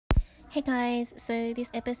Hey guys, so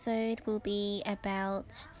this episode will be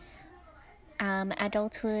about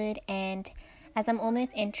adulthood, and as I'm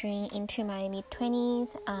almost entering into my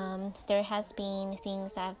mid-20s, there has been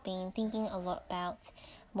things I've been thinking a lot about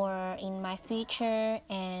more in my future,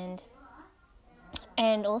 and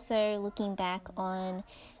also looking back on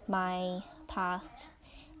my past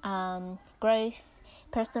growth,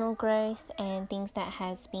 personal growth, and things that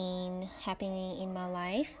has been happening in my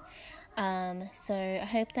life. So I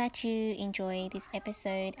hope that you enjoy this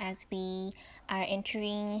episode as we are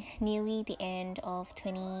entering nearly the end of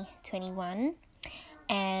 2021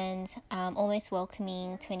 and almost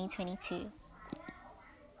welcoming 2022.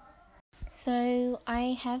 So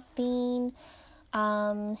I have been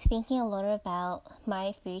thinking a lot about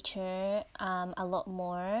my future a lot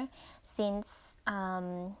more since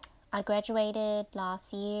I graduated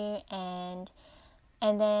last year, and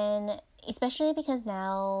then especially because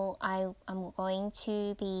now I'm going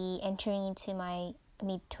to be entering into my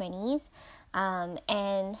mid-20s,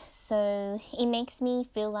 and so it makes me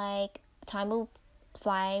feel like time will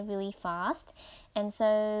fly really fast, and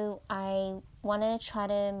so I want to try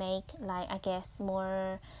to make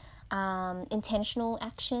more intentional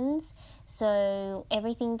actions. So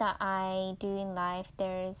everything that I do in life,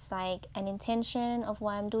 there's an intention of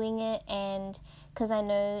why I'm doing it, and because I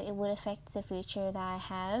know it would affect the future that I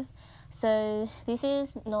have. So this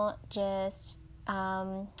is not just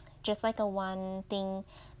a one thing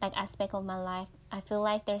aspect of my life. I feel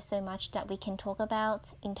like there's so much that we can talk about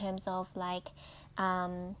in terms of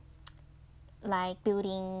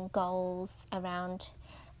building goals around.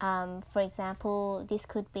 For example, this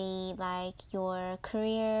could be your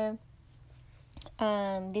career.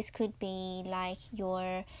 This could be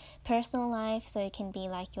your personal life, so it can be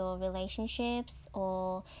your relationships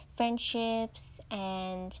or friendships,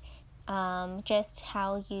 and just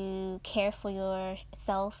how you care for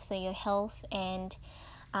yourself, so your health, and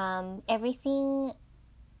everything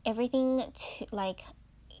to,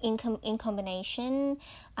 in combination.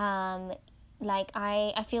 I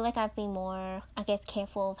feel like I've been more,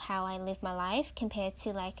 careful of how I live my life compared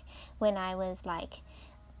to when I was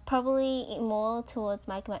probably more towards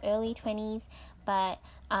my early 20s, but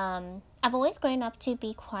I've always grown up to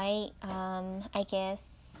be quite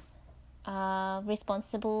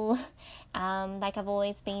responsible. I've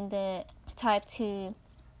always been the type to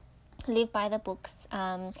live by the books,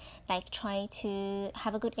 try to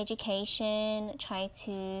have a good education, try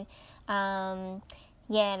to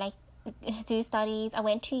do studies. I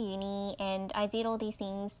went to uni and I did all these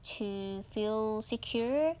things to feel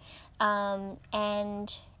secure,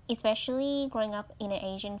 and especially growing up in an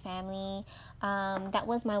Asian family, that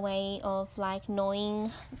was my way of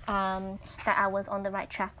knowing that I was on the right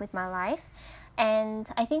track with my life. And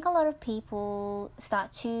I think a lot of people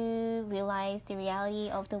start to realize the reality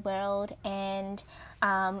of the world, and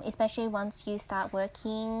especially once you start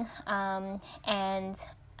working, and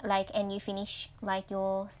you finish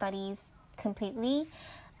your studies completely,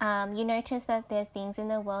 you notice that there's things in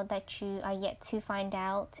the world that you are yet to find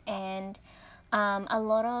out, and a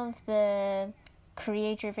lot of the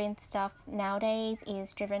career-driven stuff nowadays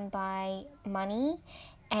is driven by money,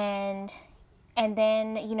 and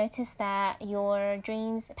then you notice that your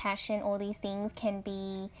dreams, passion, all these things can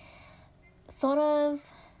be sort of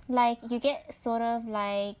you get sort of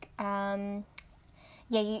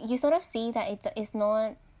you sort of see that it's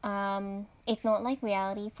not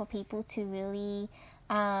reality for people to really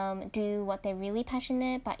do what they're really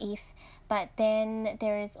passionate. But then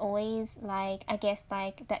there is always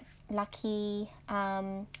that lucky,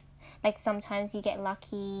 sometimes you get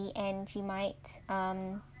lucky and you might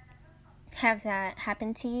have that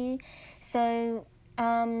happen to you. So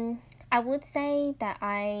I would say that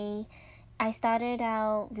I started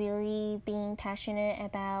out really being passionate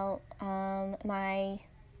about my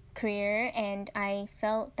career, and I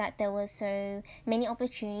felt that there was so many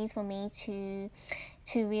opportunities for me to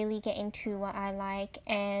really get into what I like.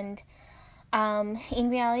 And in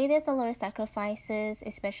reality, there's a lot of sacrifices,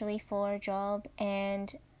 especially for a job.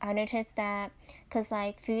 And I noticed that because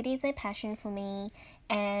food is a passion for me,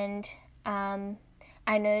 and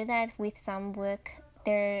I know that with some work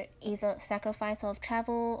there is a sacrifice of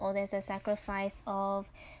travel, or there's a sacrifice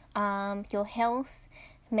of your health.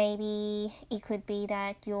 Maybe it could be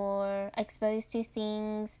that you're exposed to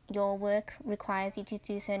things, your work requires you to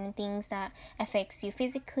do certain things that affects you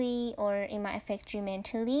physically, or it might affect you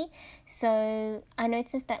mentally. So I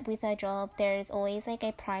noticed that with a job, there's always a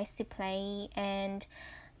price to pay, and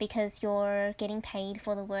because you're getting paid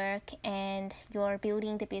for the work and you're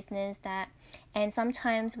building the business that. And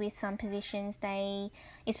sometimes with some positions,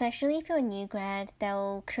 especially if you're a new grad,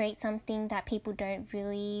 they'll create something that people don't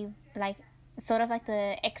really like, sort of like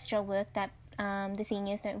the extra work that the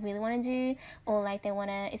seniors don't really want to do, or like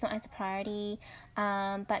it's not as a priority,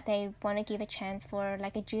 but they want to give a chance for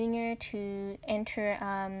like a junior to enter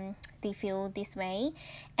the field this way.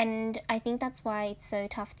 And I think that's why it's so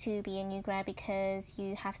tough to be a new grad, because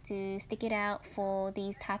you have to stick it out for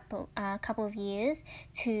these couple of years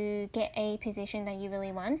to get a position that you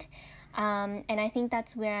really want. And I think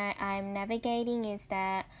that's where I'm navigating, is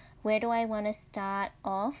that where do I want to start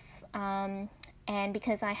off, and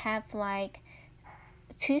because I have like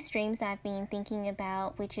 2 streams I've been thinking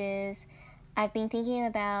about, which is I've been thinking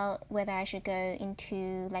about whether I should go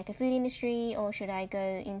into like a food industry, or should I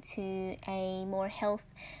go into a more health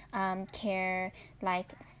care like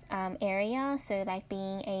area, so like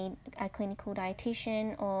being a clinical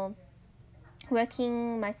dietitian, or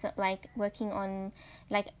working on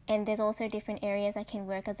like, and there's also different areas I can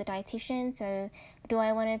work as a dietitian. So do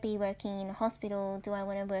I want to be working in a hospital? Do I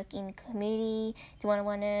want to work in community? Do I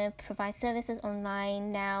want to provide services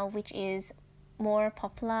online now, which is more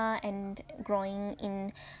popular and growing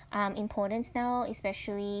in importance now,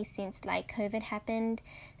 especially since like COVID happened?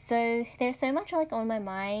 So there's so much like on my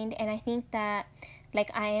mind, and I think that like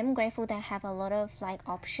I am grateful that I have a lot of like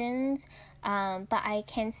options, but I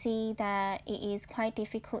can see that it is quite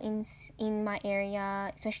difficult in my area,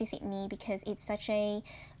 especially Sydney, because it's such a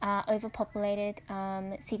overpopulated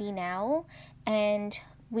city now, and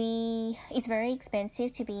it's very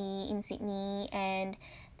expensive to be in Sydney, and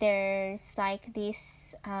there's like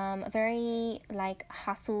this very like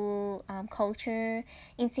hustle culture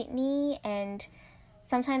in Sydney, and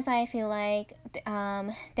sometimes I feel like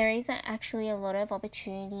there isn't actually a lot of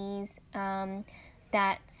opportunities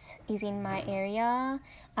that is in my area,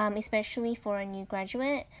 especially for a new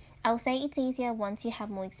graduate. I'll say it's easier once you have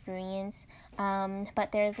more experience,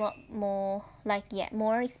 but there's a lot more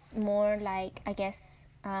more like I guess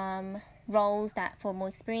roles that for more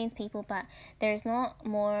experienced people, but there's not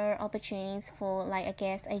more opportunities for like I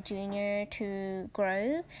guess a junior to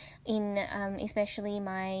grow in especially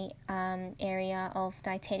my area of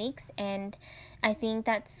dietetics. And I think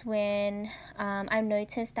that's when I've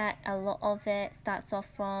noticed that a lot of it starts off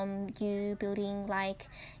from you building like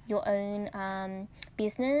your own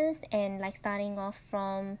business, and like starting off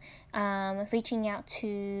from reaching out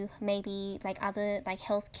to maybe like other like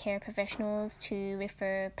healthcare professionals to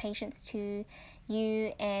refer patients to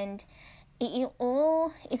you. And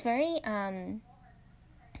it's very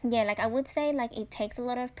like I would say like it takes a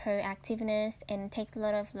lot of proactiveness, and it takes a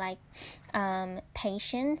lot of like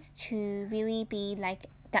patience to really be like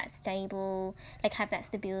that stable, like have that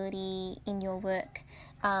stability in your work.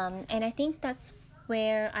 And I think that's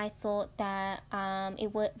where I thought that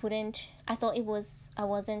it wasn't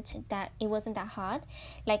that hard.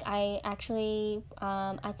 Like I actually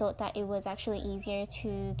I thought that it was actually easier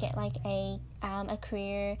to get like a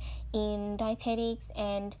career in dietetics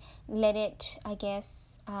and let it, I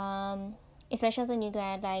guess, especially as a new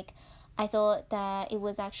grad, like I thought that it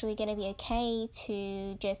was actually going to be okay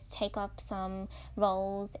to just take up some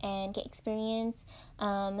roles and get experience.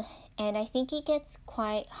 And I think it gets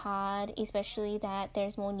quite hard, especially that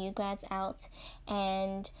there's more new grads out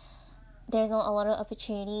and there's not a lot of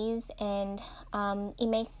opportunities. And it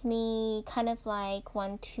makes me kind of like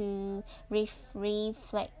want to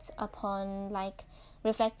reflect on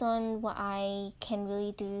what I can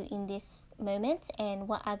really do in this moment and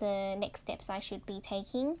what are the next steps I should be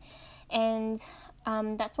taking. And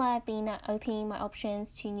that's why I've been opening my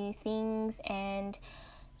options to new things. And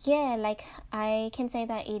yeah, like I can say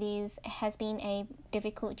that it has been a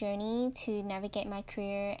difficult journey to navigate my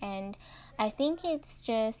career, and I think it's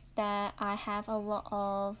just that I have a lot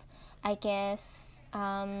of, I guess,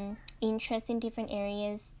 interest in different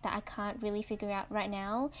areas that I can't really figure out right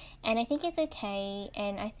now. And I think it's okay,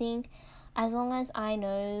 and I think as long as I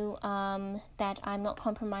know that I'm not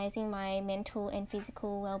compromising my mental and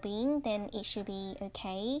physical well-being, then it should be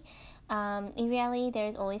okay. In reality,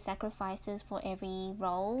 there's always sacrifices for every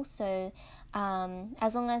role. So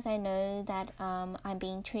as long as I know that I'm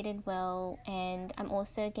being treated well, and I'm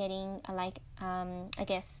also getting I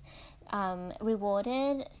guess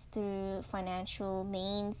rewarded through financial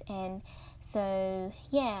means. And so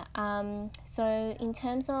yeah, so in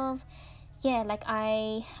terms of like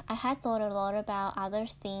I had thought a lot about other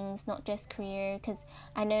things, not just career, because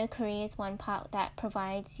I know career is one part that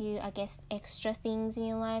provides you, I guess, extra things in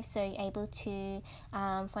your life, so you're able to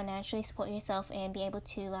financially support yourself and be able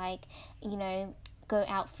to go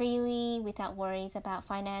out freely without worries about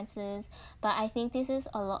finances. But I think this is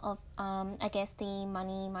a lot of I guess the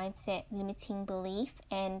money mindset limiting belief,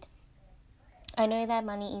 and I know that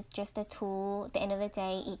money is just a tool. At the end of the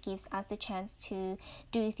day, it gives us the chance to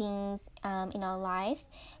do things in our life.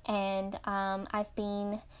 And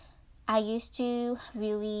I used to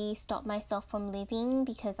really stop myself from living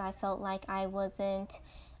because I felt like I wasn't,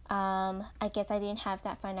 I guess I didn't have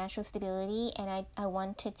that financial stability, and I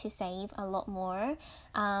wanted to save a lot more.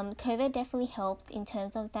 COVID definitely helped in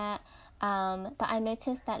terms of that. But I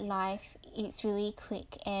noticed that life is really quick,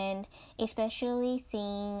 and especially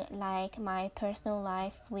seeing like my personal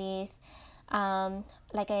life with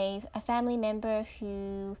like a family member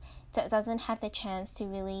who doesn't have the chance to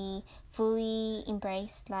really fully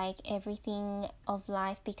embrace like everything of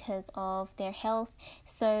life because of their health.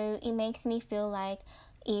 So it makes me feel like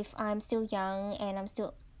if I'm still young and I'm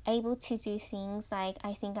still able to do things, like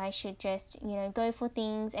I think I should just go for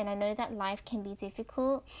things. And I know that life can be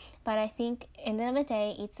difficult, but I think at the end of the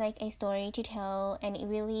day it's like a story to tell, and it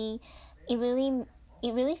really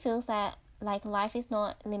feels that like life is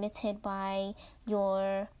not limited by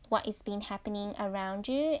what is been happening around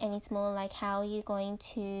you, and it's more like how you're going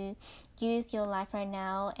to use your life right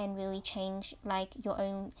now and really change like your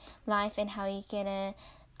own life and how you're gonna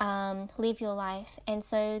live your life. And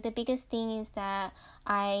so the biggest thing is that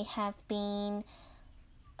I have been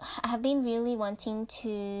really wanting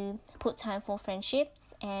to put time for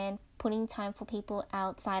friendships and putting time for people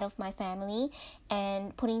outside of my family,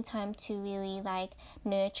 and putting time to really like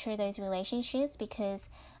nurture those relationships, because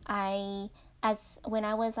when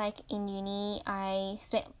I was like in uni, I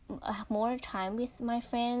spent more time with my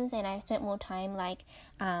friends, and I spent more time like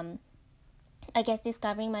I guess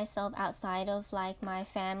discovering myself outside of like my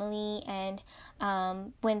family. And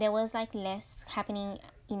when there was like less happening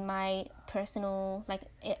in my personal like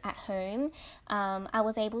at home, I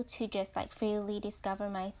was able to just like freely discover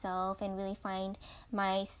myself and really find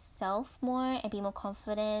myself more and be more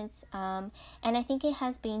confident. And I think it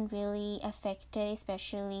has been really affected,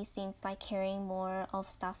 especially since like carrying more of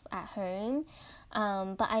stuff at home.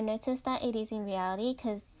 But I noticed that it is in reality,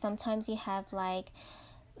 because sometimes you have like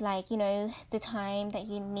the time that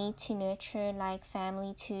you need to nurture like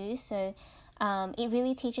family too. So it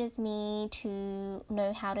really teaches me to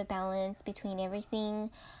know how to balance between everything.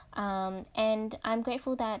 And I'm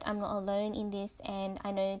grateful that I'm not alone in this, and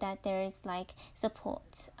I know that there is like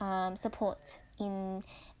support in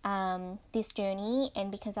this journey.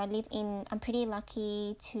 And because I'm pretty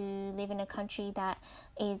lucky to live in a country that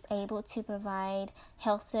is able to provide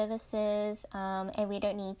health services, and we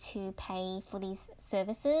don't need to pay for these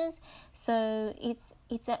services. So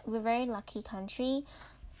we're a very lucky country.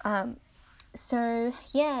 So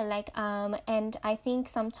yeah, like and I think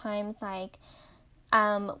sometimes like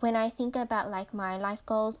when I think about like my life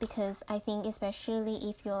goals, because I think especially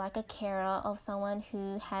if you're like a carer of someone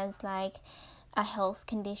who has like a health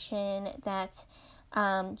condition, that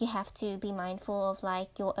you have to be mindful of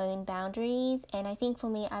like your own boundaries. And I think for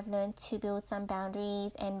me, I've learned to build some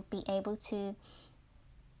boundaries and be able to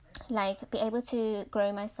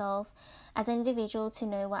grow myself as an individual, to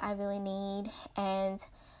know what I really need. And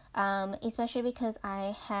especially because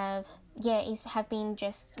I have been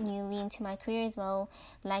just newly into my career as well.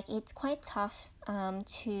 Like it's quite tough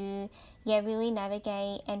to really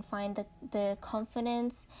navigate and find the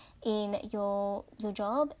confidence in your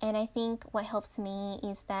job. And I think what helps me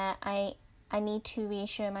is that I need to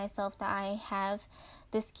reassure myself that I have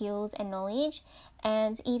the skills and knowledge.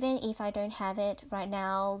 And even if I don't have it right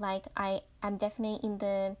now, like I'm definitely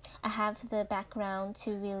I have the background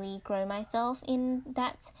to really grow myself in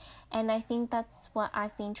that. And I think that's what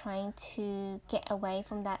I've been trying to get away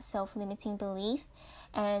from, that self-limiting belief,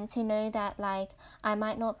 and to know that like I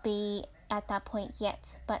might not be at that point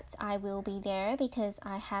yet, but I will be there, because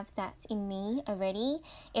I have that in me already.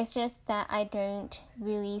 It's just that I don't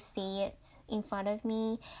really see it in front of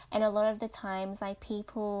me. And a lot of the times like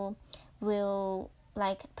people will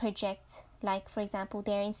like project, like for example,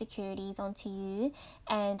 their insecurities onto you.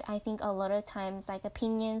 And I think a lot of times like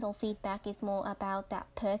opinions or feedback is more about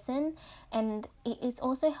that person. And it's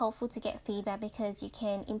also helpful to get feedback, because you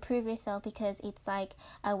can improve yourself, because it's like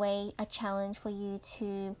a challenge for you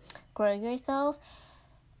to grow yourself.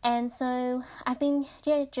 And so I've been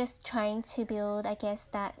just trying to build, I guess,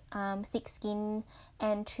 that thick skin,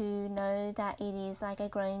 and to know that it is like a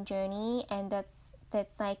growing journey. And that's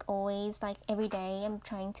like always, like every day I'm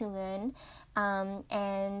trying to learn.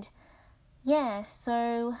 And yeah,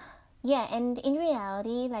 so yeah, and in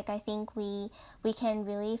reality, like I think we can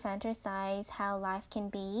really fantasize how life can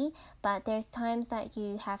be, but there's times that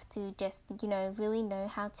you have to just, really know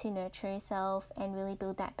how to nurture yourself and really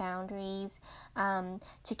build that boundaries,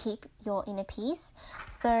 to keep your inner peace.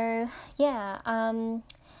 So yeah,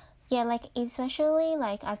 like especially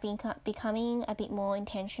like I've been becoming a bit more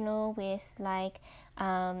intentional with like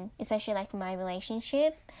especially like my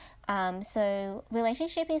relationship. So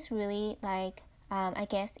relationship is really like I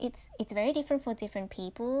guess it's very different for different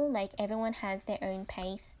people. Like everyone has their own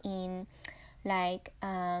pace in like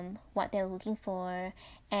what they're looking for,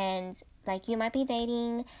 and like you might be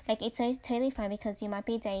dating, like it's so totally fine because you might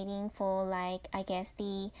be dating for like I guess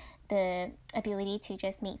the ability to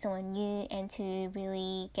just meet someone new and to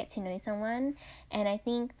really get to know someone. And I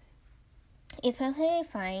think it's perfectly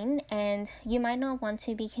fine, and you might not want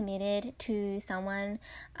to be committed to someone,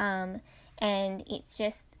 and it's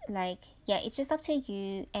just like, yeah, it's just up to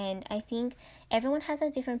you. And I think everyone has a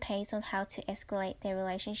different pace on how to escalate their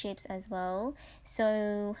relationships as well.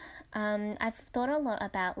 So I've thought a lot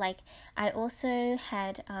about, like, I also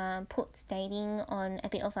had put dating on a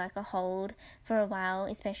bit of like a hold for a while,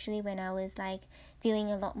 especially when I was like dealing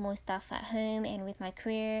a lot more stuff at home and with my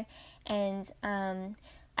career. And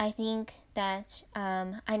I think that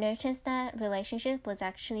I noticed that relationship was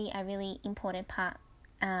actually a really important part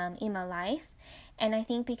in my life. And I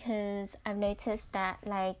think because I've noticed that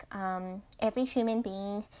like every human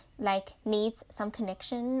being like needs some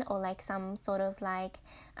connection or like some sort of like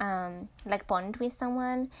bond with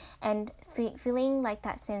someone, and feeling like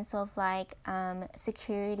that sense of like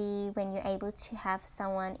security when you're able to have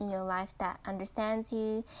someone in your life that understands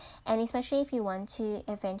you, and especially if you want to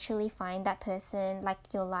eventually find that person like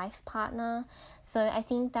your life partner. So I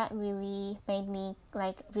think that really made me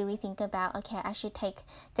like really think about, okay, I should take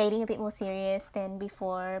dating a bit more serious than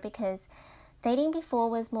before, because dating before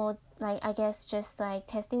was more like, I guess, just like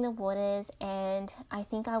testing the waters, and I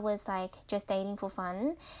think I was like just dating for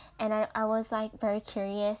fun. And I was like very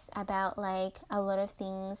curious about like a lot of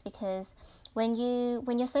things, because when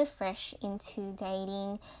you're so fresh into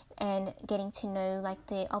dating and getting to know like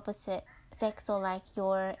the opposite sex or like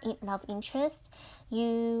your love interest,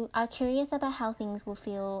 you are curious about how things will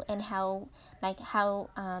feel and how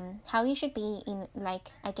you should be in, like,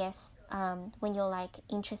 I guess, when you're like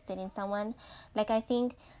interested in someone. Like I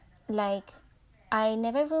think like I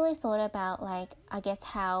never really thought about like, I guess,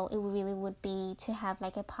 how it really would be to have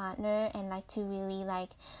like a partner and like to really like,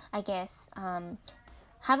 I guess,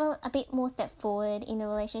 have a bit more step forward in a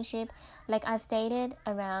relationship. Like I've dated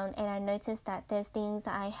around and I noticed that there's things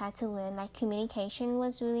that I had to learn, like communication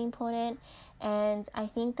was really important. And I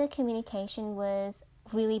think the communication was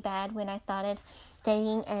really bad when I started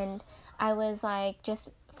dating, and I was like just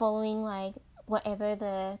following like whatever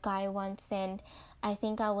the guy wants, and I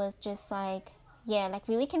think I was just like, yeah, like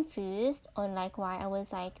really confused on like why I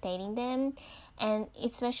was like dating them. And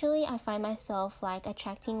especially I find myself like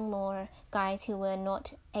attracting more guys who were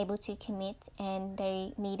not able to commit and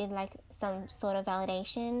they needed like some sort of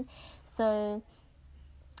validation. So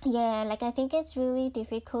yeah, like I think it's really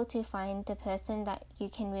difficult to find the person that you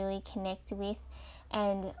can really connect with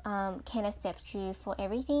and can accept you for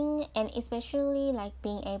everything, and especially like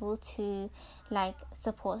being able to like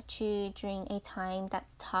support you during a time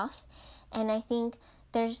that's tough. And I think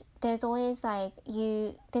there's always like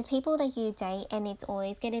there's people that you date and it's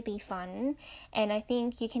always gonna be fun, and I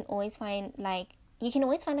think you can always find like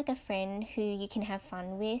a friend who you can have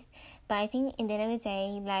fun with. But I think in the end of the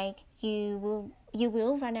day, like you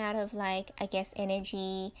will run out of like, I guess,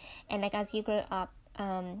 energy, and like as you grow up,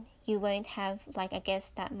 you won't have like, I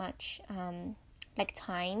guess, that much like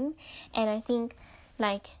time. And I think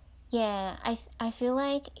like, yeah, I feel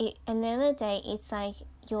like it, at the end of the day, it's like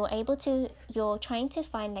you're trying to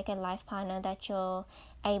find like a life partner that you're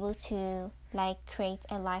able to like create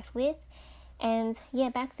a life with. And yeah,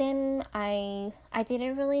 back then I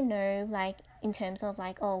didn't really know like in terms of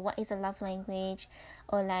like, oh, what is a love language,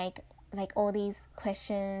 or like all these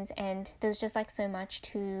questions, and there's just like so much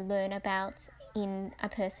to learn about in a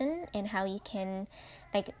person and how you can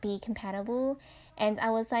like be compatible. And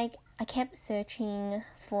I kept searching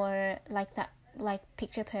for like that like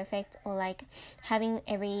picture perfect, or like having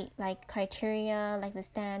every like criteria, like the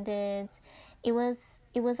standards. It was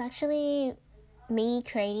actually me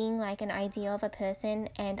creating like an idea of a person,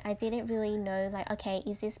 and I didn't really know like, okay,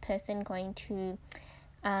 is this person going to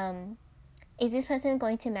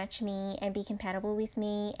match me and be compatible with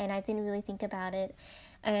me? And I didn't really think about it.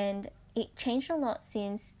 And it changed a lot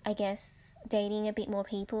since, I guess, dating a bit more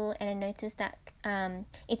people, and I noticed that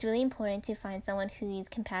it's really important to find someone who is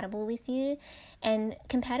compatible with you, and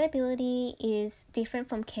compatibility is different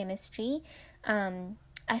from chemistry.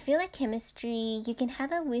 I feel like chemistry, you can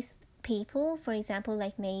have it with people. For example,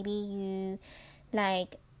 like maybe you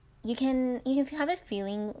can have a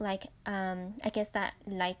feeling like I guess that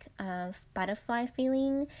like butterfly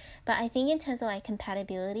feeling, but I think in terms of like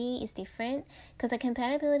compatibility is different, because like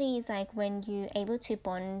compatibility is like when you're able to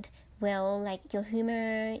bond well, like your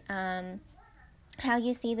humor, how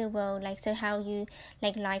you see the world, like so how you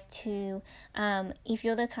like to if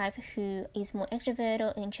you're the type who is more extrovert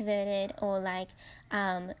or introverted, or like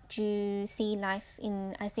do you see life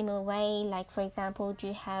in a similar way, like for example, do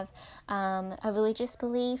you have a religious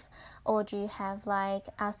belief, or do you have like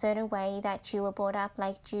a certain way that you were brought up,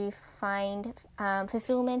 like do you find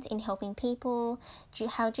fulfillment in helping people,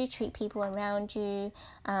 how do you treat people around you,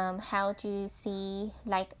 how do you see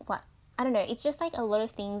like what, I don't know, it's just like a lot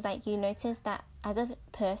of things, like you notice that as a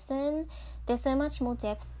person there's so much more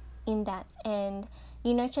depth in that, and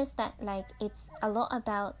you notice that like it's a lot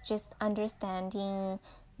about just understanding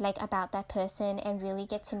like about that person, and really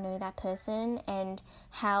get to know that person, and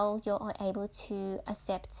how you're able to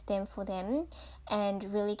accept them for them,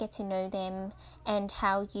 and really get to know them, and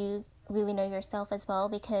how you really know yourself as well.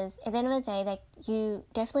 Because at the end of the day, like you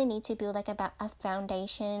definitely need to build like about a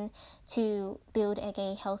foundation to build like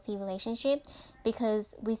a healthy relationship,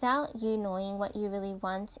 because without you knowing what you really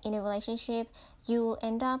want in a relationship, you will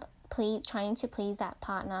end up trying to please that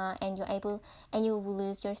partner, and you will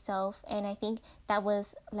lose yourself. And I think that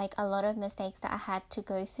was like a lot of mistakes that I had to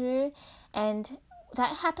go through, and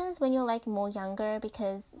that happens when you're like more younger,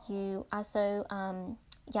 because you are so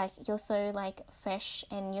you're so like fresh,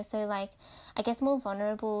 and you're so like I guess more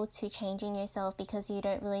vulnerable to changing yourself, because you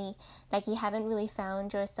don't really like you haven't really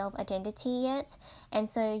found your self identity yet, and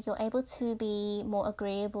so you're able to be more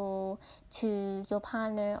agreeable to your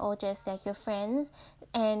partner or just like your friends,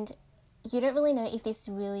 and you don't really know if this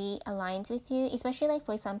really aligns with you, especially like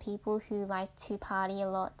for some people who like to party a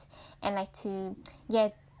lot, and like to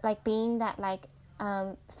like being that like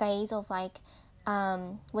phase of like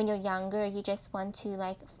when you're younger, you just want to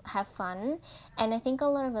like have fun. And I think a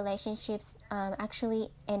lot of relationships actually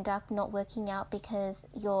end up not working out, because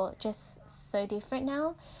you're just so different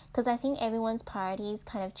now, because I think everyone's priorities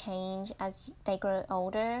kind of change as they grow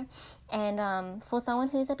older, and for someone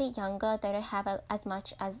who's a bit younger, they don't have as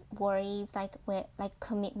much as worries like with like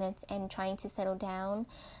commitments and trying to settle down.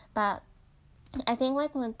 But I think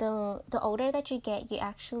like when the older that you get, you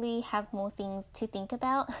actually have more things to think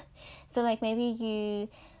about. So like maybe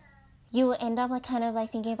you will end up like kind of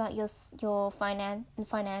like thinking about your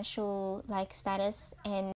financial like status.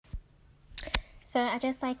 And so I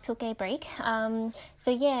just like took a break.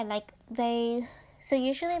 So yeah, like so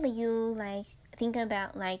usually when you like think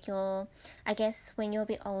about like I guess when you're a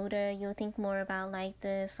bit older, you'll think more about like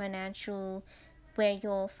the financial, where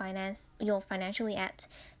you're financially at,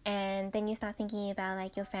 and then you start thinking about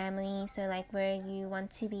like your family, so like where you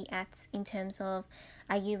want to be at in terms of,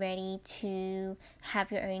 are you ready to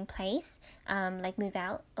have your own place, like move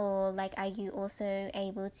out, or like are you also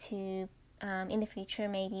able to in the future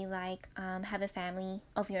maybe like have a family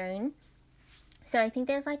of your own. So I think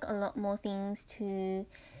there's like a lot more things to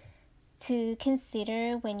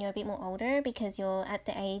consider when you're a bit more older, because you're at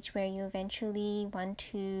the age where you eventually want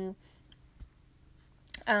to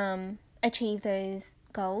achieve those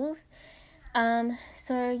goals.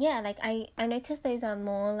 So yeah, like I noticed those are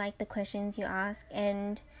more like the questions you ask,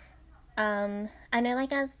 and I know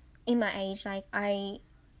like as in my age, like I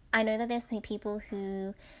know that there's some people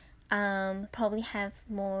who probably have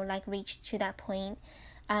more like reached to that point.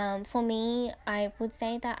 For me, I would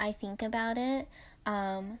say that I think about it.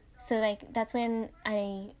 So like that's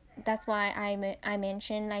why I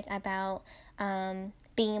mentioned like about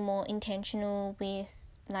being more intentional with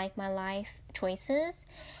like my life choices,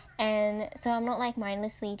 and so I'm not like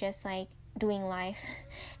mindlessly just like doing life.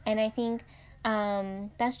 And I think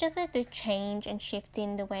that's just like the change and shift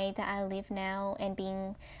in the way that I live now, and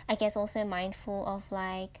being I guess also mindful of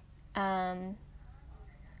like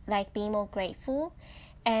being more grateful.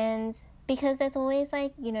 And because there's always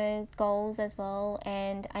like goals as well,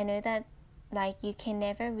 and I know that like you can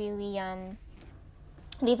never really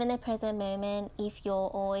live in the present moment if you're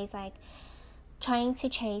always like trying to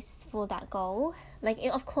chase for that goal. Like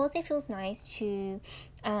of course it feels nice to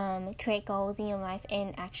create goals in your life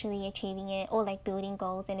and actually achieving it, or like building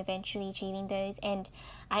goals and eventually achieving those. And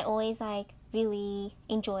I always like really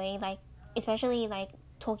enjoy like especially like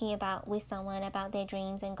talking about with someone about their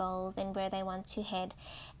dreams and goals and where they want to head.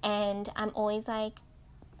 And I'm always like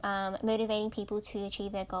motivating people to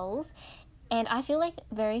achieve their goals. And I feel like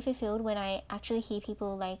very fulfilled when I actually hear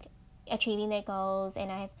people like achieving their goals.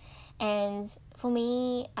 And for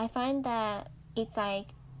me, I find that it's like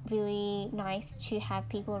really nice to have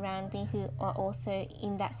people around me who are also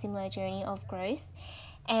in that similar journey of growth.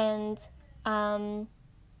 And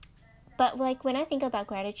but like when I think about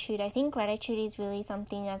gratitude, I think gratitude is really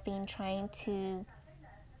something I've been trying to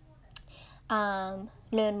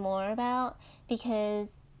learn more about,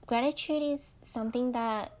 because gratitude is something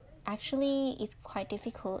that actually is quite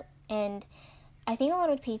difficult. And I think a lot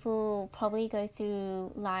of people probably go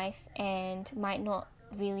through life and might not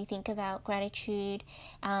really think about gratitude.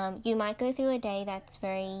 You might go through a day that's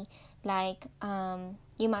very like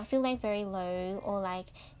you might feel like very low, or like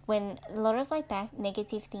when a lot of like bad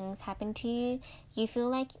negative things happen to you, you feel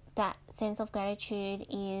like that sense of gratitude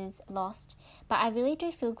is lost. But I really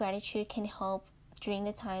do feel gratitude can help during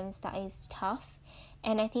the times that is tough.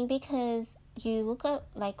 And I think because you look at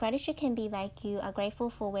like gratitude can be like you are grateful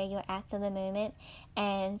for where you're at the moment,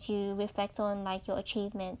 and you reflect on like your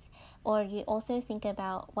achievements, or you also think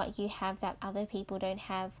about what you have that other people don't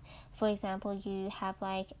have. For example, you have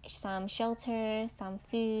like some shelter, some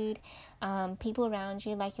food, people around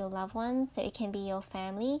you like your loved ones, so it can be your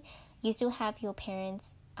family. You still have your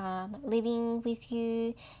parents living with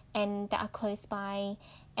you and that are close by,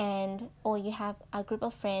 and or you have a group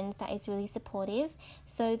of friends that is really supportive.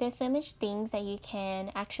 So there's so much things that you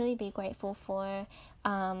can actually be grateful for,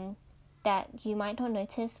 that you might not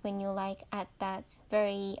notice when you're like at that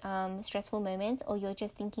very stressful moment, or you're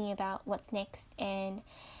just thinking about what's next. And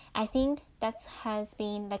I think that has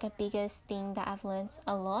been like a biggest thing that I've learned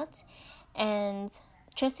a lot. And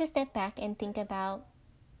just to step back and think about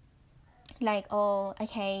like, oh,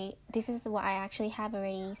 okay, this is what I actually have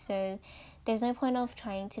already, so there's no point of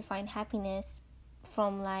trying to find happiness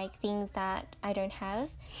from like things that I don't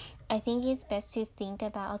have. I think it's best to think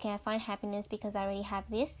about, okay, I find happiness because I already have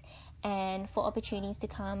this, and for opportunities to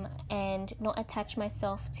come, and not attach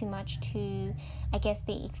myself too much to, I guess,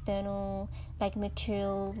 the external like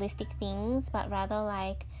materialistic things, but rather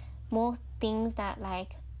like more things that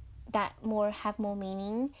like that more have more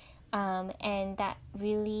meaning, and that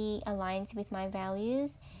really aligns with my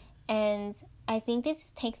values. And I think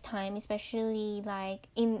this takes time, especially like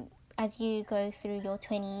in as you go through your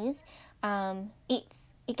 20s.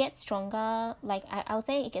 It gets stronger. Like I would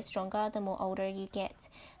say it gets stronger the more older you get.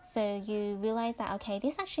 So you realize that, okay,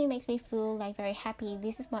 this actually makes me feel like very happy.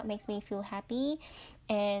 This is what makes me feel happy,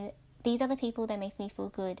 and these are the people that makes me feel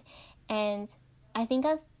good. And I think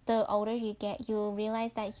as the older you get, you'll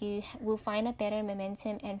realize that you will find a better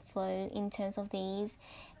momentum and flow in terms of these,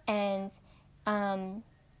 and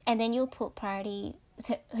then you'll put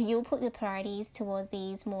the priorities towards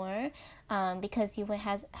these more, because you will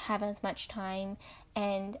have as much time.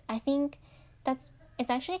 And I think it's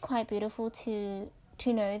actually quite beautiful to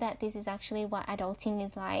know that this is actually what adulting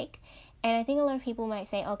is like. And I think a lot of people might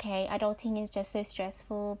say, okay, adulting is just so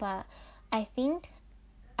stressful, but I think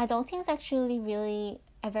adulting is actually really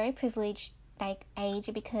a very privileged like age,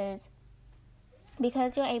 because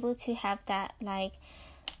you're able to have that like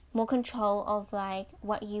more control of like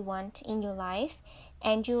what you want in your life,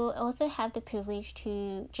 and you also have the privilege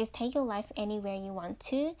to just take your life anywhere you want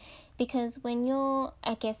to. Because when you're,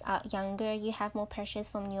 I guess, younger, you have more pressures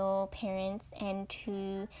from your parents, and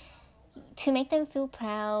to make them feel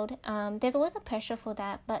proud. There's always a pressure for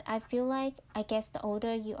that, but I feel like, I guess, the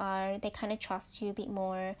older you are, they kind of trust you a bit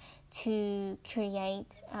more to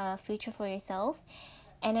create a future for yourself.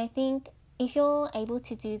 And I think if you're able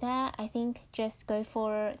to do that, I think just go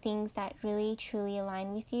for things that really truly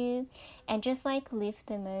align with you, and just like live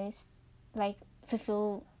the most like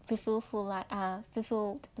fulfilled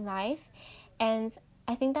life. And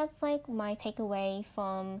I think that's like my takeaway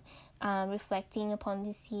from reflecting upon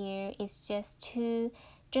this year, is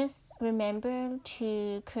just remember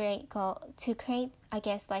to create I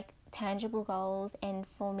guess like tangible goals, and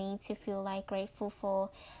for me to feel like grateful for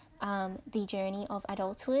the journey of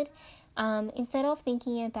adulthood, instead of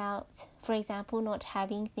thinking about, for example, not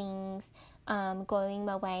having things going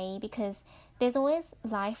my way, because there's always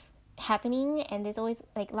life happening, and there's always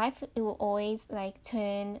like life, it will always like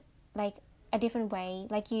turn like a different way.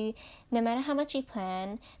 Like no matter how much you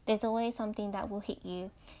plan, there's always something that will hit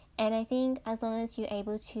you. And I think as long as you're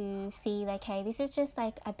able to see like, hey, this is just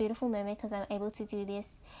like a beautiful moment because I'm able to do this,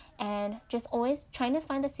 and just always trying to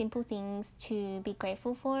find the simple things to be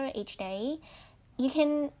grateful for each day. You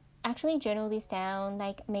can actually journal this down,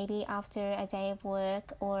 like maybe after a day of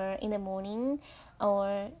work, or in the morning,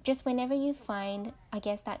 or just whenever you find, I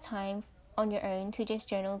guess, that time on your own to just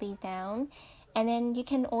journal these down. And then you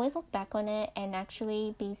can always look back on it and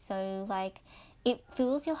actually be so like, it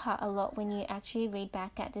fills your heart a lot when you actually read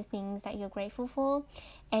back at the things that you're grateful for,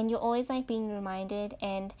 and you're always like being reminded.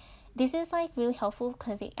 And this is like really helpful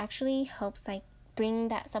because it actually helps like bring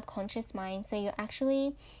that subconscious mind. So you're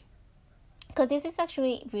actually, because this is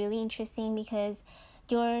actually really interesting, because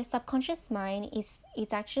your subconscious mind is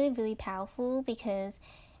actually really powerful, because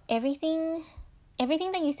everything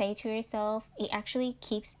that you say to yourself, it actually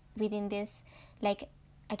keeps within this, like,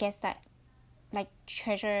 I guess that like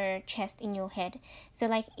treasure chest in your head. So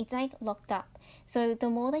like it's like locked up. So the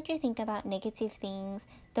more that you think about negative things,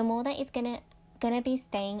 the more that it's gonna be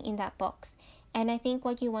staying in that box. And I think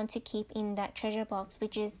what you want to keep in that treasure box,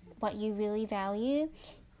 which is what you really value,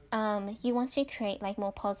 you want to create like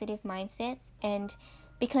more positive mindsets. And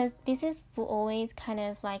because this is will always kind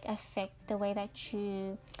of like affect the way that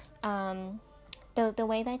you the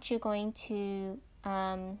way that you're going to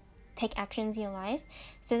take actions in your life.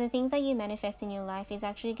 So the things that you manifest in your life is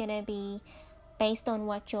actually going to be based on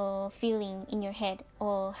what you're feeling in your head,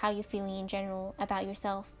 or how you're feeling in general about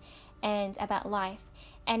yourself and about life.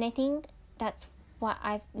 And I think that's what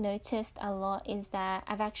I've noticed a lot, is that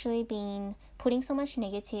I've actually been putting so much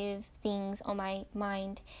negative things on my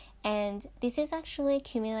mind, and this is actually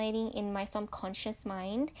accumulating in my subconscious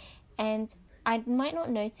mind. And I might not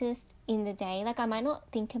notice in the day, like I might not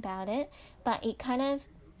think about it, but it kind of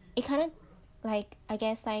like, I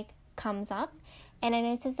guess like comes up. And I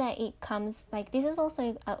noticed that it comes like, this is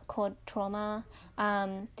also called trauma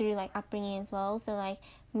through like upbringing as well. So like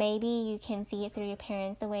maybe you can see it through your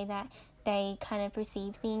parents, the way that they kind of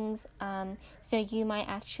perceive things, so you might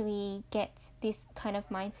actually get this kind of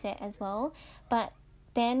mindset as well. But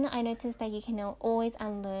then I noticed that you can always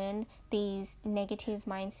unlearn these negative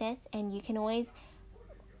mindsets, and you can always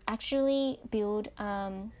actually build,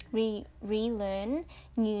 relearn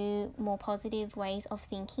new, more positive ways of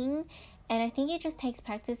thinking. And I think it just takes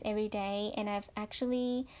practice every day. And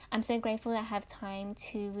I'm so grateful that I have time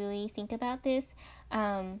to really think about this.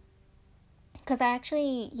 Because I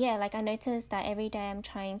noticed that every day I'm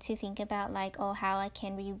trying to think about like, how I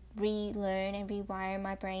can relearn and rewire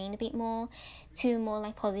my brain a bit more to more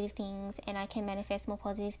like positive things, and I can manifest more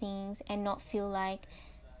positive things and not feel like,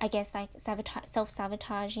 I guess like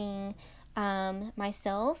self-sabotaging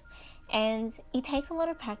myself. And it takes a lot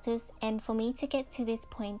of practice, and for me to get to this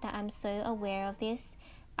point that I'm so aware of this,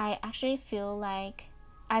 I actually feel like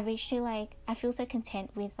I feel so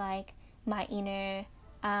content with like my inner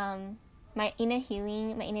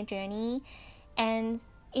healing, my inner journey. And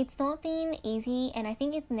it's not been easy, and I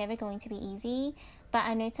think it's never going to be easy, but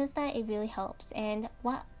I noticed that it really helps. And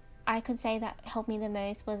what I could say that helped me the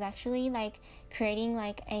most was actually like creating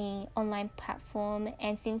like a online platform,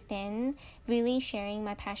 and since then really sharing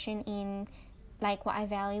my passion in like what I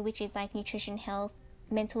value, which is like nutrition, health,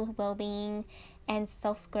 mental well-being, and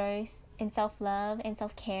self-growth and self-love and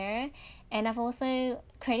self-care. And I've also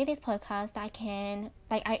created this podcast that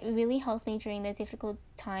it really helps me during those difficult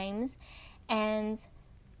times. And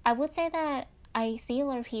I would say that I see a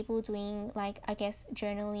lot of people doing like, I guess,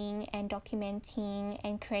 journaling and documenting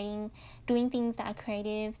and doing things that are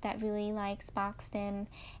creative, that really like sparks them.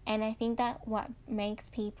 And I think that what makes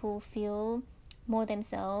people feel more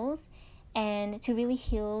themselves and to really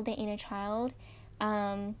heal their inner child.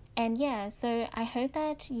 So I hope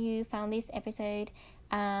that you found this episode,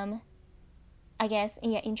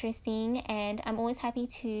 interesting, and I'm always happy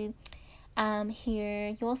to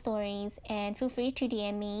hear your stories, and feel free to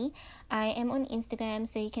DM me. I am on Instagram,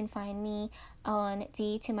 so you can find me on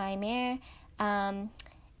D to my mare. I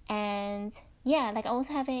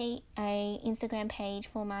also have a Instagram page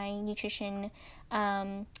for my nutrition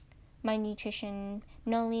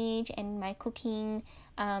knowledge and my cooking.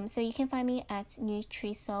 So you can find me at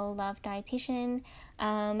Nutri-Soul Love Dietitian.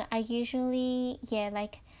 I usually,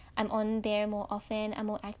 I'm on there more often. I'm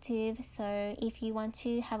more active. So if you want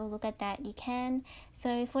to have a look at that, you can.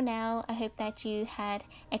 So for now, I hope that you had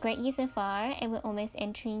a great year so far, and we're almost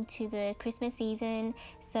entering to the Christmas season.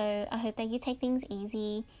 So I hope that you take things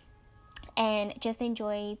easy and just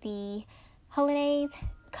enjoy the holidays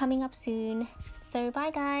coming up soon. So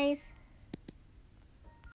bye guys.